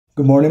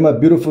Good morning, my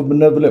beautiful,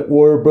 benevolent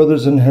warrior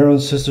brothers and heroine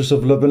sisters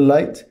of love and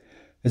light.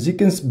 As you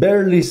can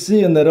barely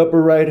see in that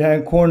upper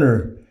right-hand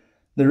corner,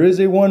 there is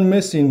a 1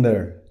 missing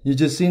there. You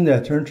just seen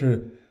that turn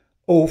to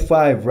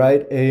 05,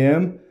 right,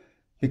 a.m.,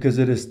 because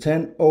it is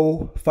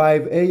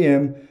 10:05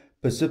 a.m.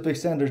 Pacific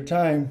Standard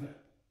Time.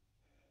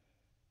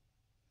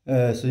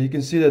 So you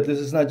can see that this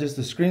is not just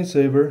a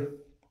screensaver,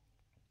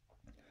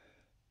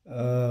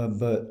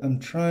 but I'm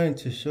trying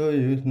to show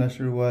you, not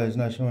sure why it's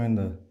not showing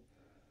the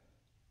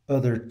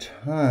other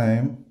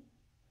time.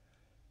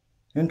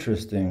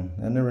 Interesting,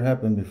 that never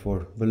happened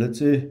before. But let's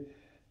see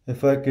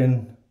if I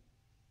can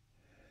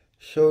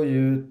show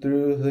you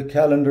through the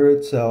calendar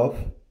itself.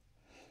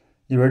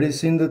 You already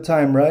seen the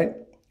time, right?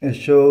 It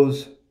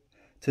shows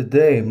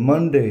today,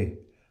 Monday,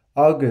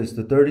 August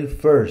the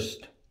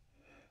 31st.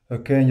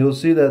 Okay, and you'll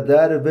see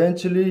that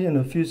eventually in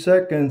a few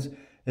seconds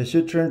it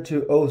should turn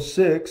to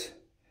 06.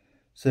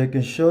 So I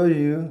can show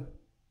you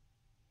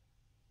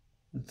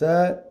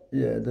that.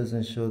 Yeah, it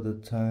doesn't show the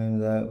time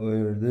that way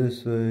or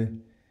this way.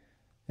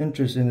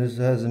 Interesting, this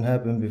hasn't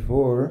happened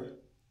before.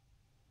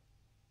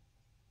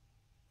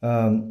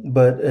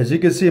 But as you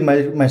can see,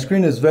 my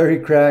screen is very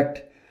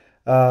cracked.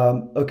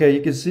 Okay,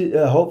 you can see,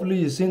 hopefully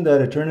you've seen that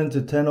it turned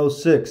into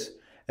 10:06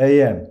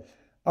 a.m.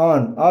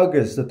 on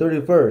August the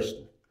 31st.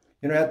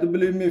 You don't have to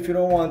believe me if you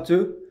don't want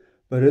to,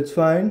 but it's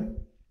fine.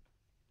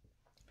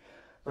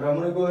 But I'm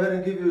going to go ahead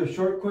and give you a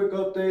short, quick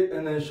update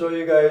and then show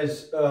you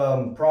guys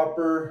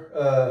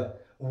proper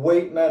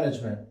weight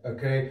management,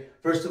 okay?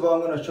 First of all,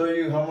 I'm going to show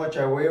you how much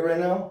I weigh right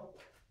now.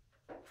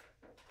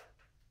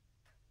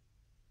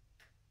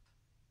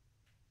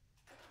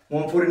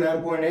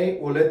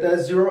 $149.8. We'll let that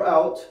zero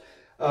out.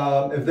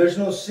 If there's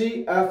no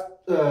C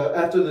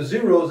after the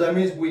zeros, that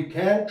means we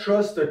can't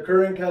trust the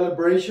current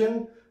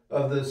calibration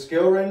of the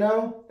scale right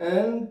now.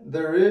 And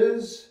there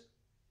is...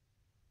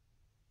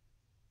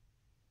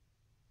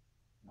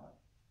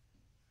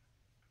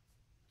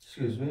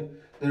 Excuse me.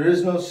 There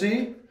is no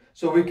C.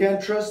 So we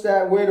can't trust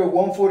that weight of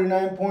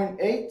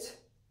 149.8.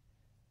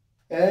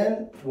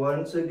 And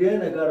once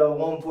again, I got a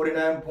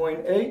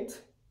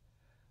 149.8.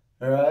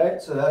 All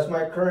right, so that's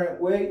my current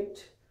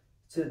weight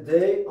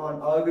today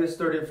on August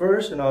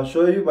 31st. And I'll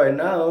show you by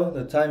now,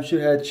 the time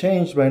should have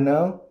changed by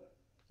now.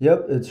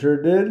 Yep, it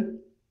sure did.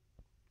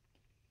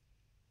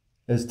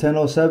 It's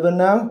 10:07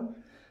 now.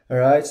 All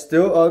right,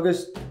 still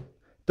August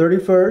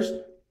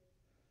 31st,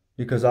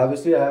 because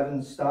obviously I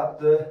haven't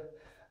stopped the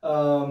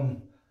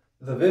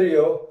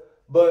video.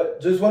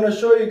 But just want to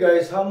show you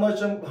guys how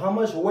much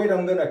weight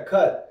I'm gonna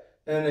cut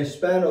in a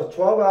span of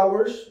 12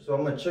 hours. So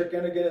I'm gonna check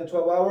in again in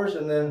 12 hours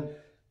and then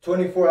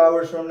 24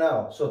 hours from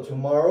now. So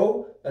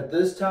tomorrow at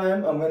this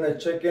time, I'm gonna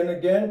check in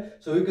again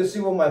so we can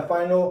see what my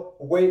final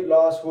weight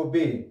loss will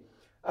be.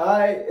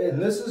 And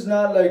this is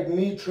not like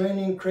me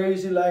training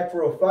crazy like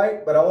for a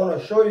fight, but I want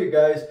to show you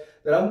guys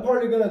that I'm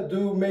probably gonna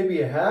do maybe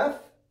half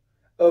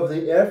of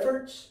the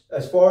efforts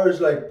as far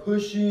as like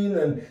pushing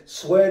and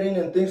sweating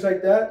and things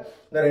like that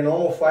a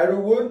normal fighter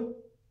would.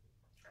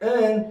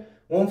 And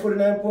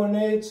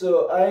 149.8,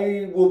 so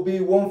I will be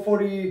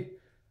 140.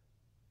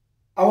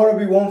 I want to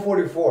be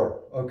 144.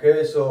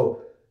 Okay,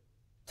 so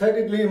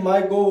technically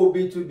my goal will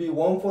be to be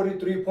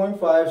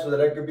 143.5 so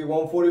that I could be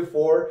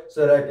 144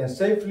 so that I can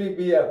safely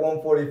be at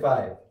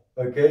 145.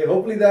 Okay,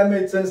 hopefully that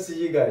made sense to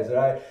you guys. All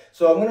right,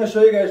 so I'm going to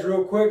show you guys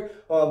real quick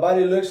what my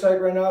body looks like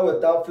right now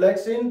without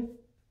flexing.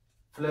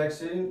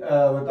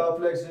 Without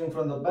flexing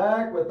from the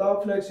back,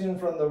 without flexing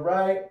from the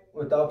right,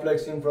 without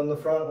flexing from the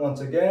front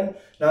once again.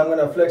 Now I'm going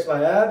to flex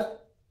my abs.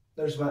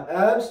 There's my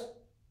abs.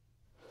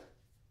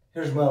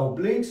 Here's my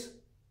obliques.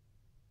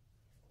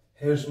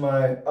 Here's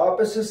my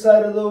opposite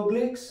side of the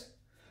obliques.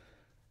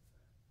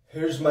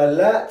 Here's my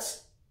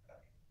lats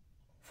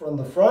from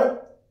the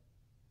front.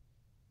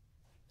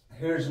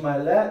 Here's my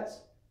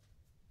lats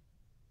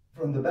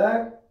from the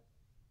back.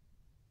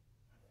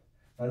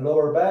 My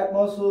lower back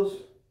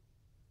muscles.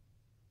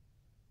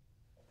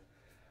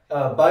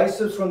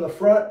 Biceps from the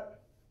front.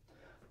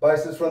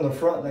 Biceps from the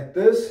front like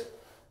this.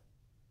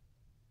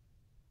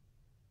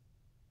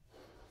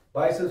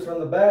 Biceps from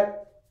the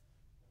back.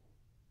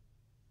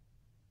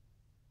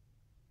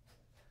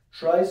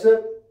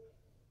 Tricep.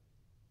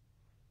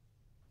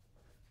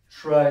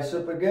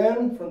 Tricep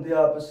again from the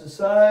opposite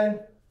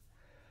side.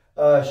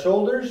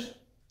 Shoulders.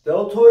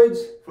 Deltoids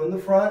from the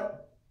front.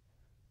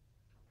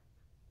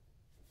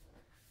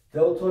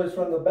 Deltoids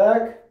from the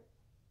back.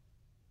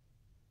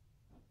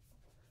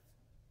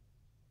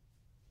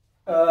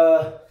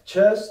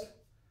 Chest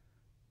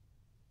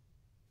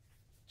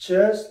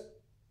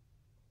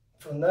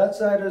from that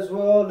side as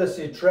well. Let's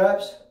see,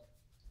 traps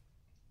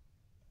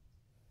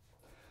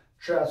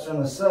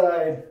from the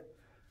side,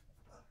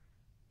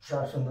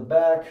 traps from the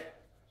back,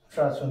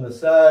 traps from the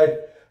side.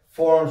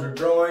 Forearms are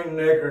growing,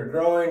 neck are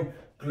growing,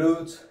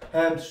 glutes,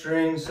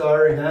 hamstrings,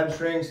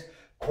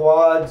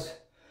 quads,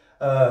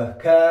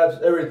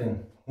 calves,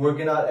 everything.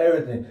 Working out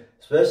everything,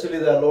 especially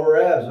that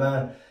lower abs,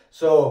 man.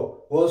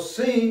 So we'll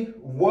see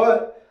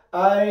what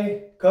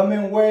I come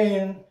in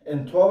weighing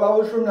in 12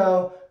 hours from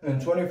now and in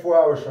 24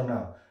 hours from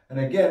now. And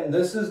again,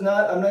 this is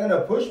not, I'm not going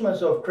to push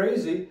myself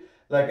crazy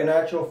like an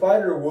actual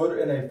fighter would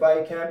in a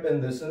fight camp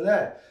and this and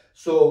that.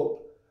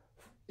 So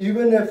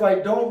even if I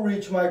don't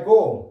reach my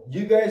goal,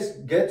 you guys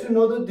get to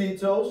know the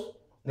details,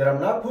 that I'm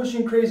not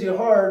pushing crazy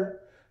hard,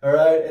 all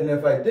right? And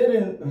if I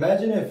didn't,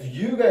 imagine if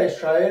you guys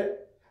try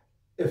it,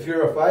 if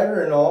you're a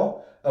fighter and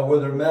all,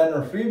 whether man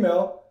or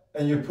female,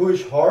 and you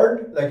push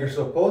hard like you're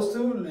supposed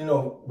to, you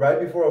know,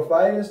 right before a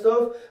fight and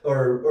stuff,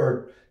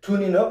 or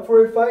tuning up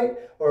for a fight,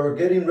 or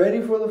getting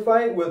ready for the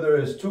fight, whether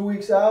it's 2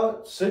 weeks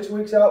out, 6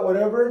 weeks out,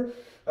 whatever.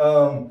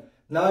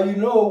 Now you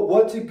know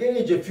what to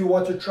gauge if you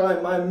want to try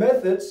my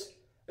methods.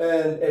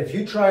 And if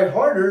you try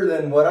harder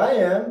than what I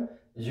am,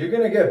 you're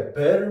going to get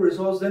better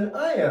results than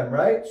I am,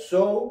 right?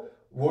 So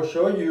we'll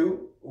show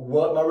you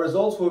what my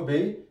results will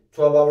be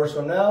 12 hours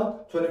from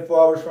now, 24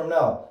 hours from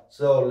now.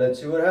 So let's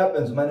see what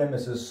happens. My name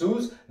is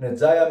Jesus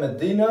Nedzaya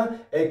Medina,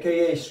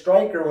 aka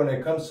Striker when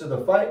it comes to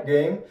the fight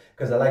game,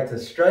 because I like to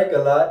strike a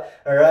lot,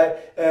 all right?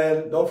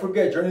 And don't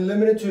forget, journey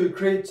limited to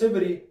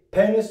creativity.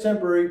 Pain is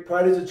temporary,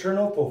 pride is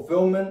eternal,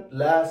 fulfillment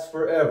lasts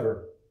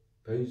forever.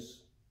 Peace.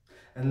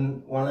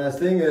 And one last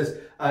thing is,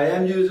 I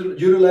am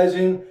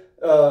utilizing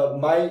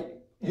my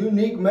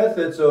unique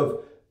methods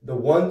of the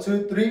 1,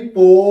 2, 3,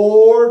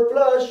 4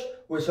 flush,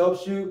 which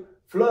helps you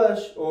flush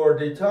or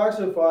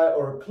detoxify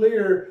or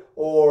clear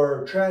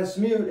or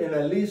transmute in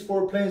at least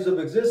 4 planes of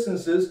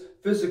existences: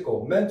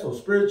 physical, mental,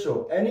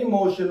 spiritual, and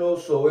emotional.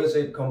 So it's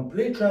a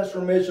complete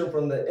transformation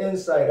from the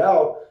inside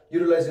out,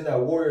 utilizing that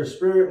warrior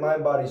spirit,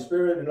 mind, body,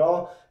 spirit, and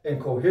all in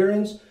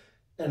coherence.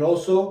 And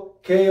also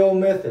KO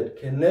method,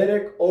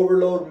 kinetic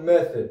overload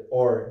method,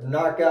 or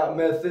knockout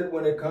method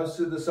when it comes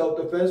to the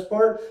self-defense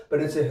part. But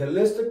it's a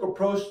holistic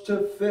approach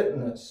to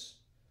fitness.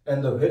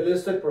 And the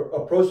holistic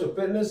approach to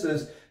fitness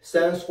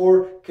stands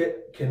for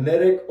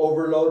kinetic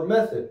overload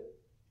method,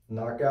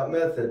 knockout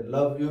method.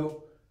 Love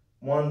you.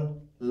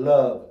 One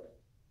love.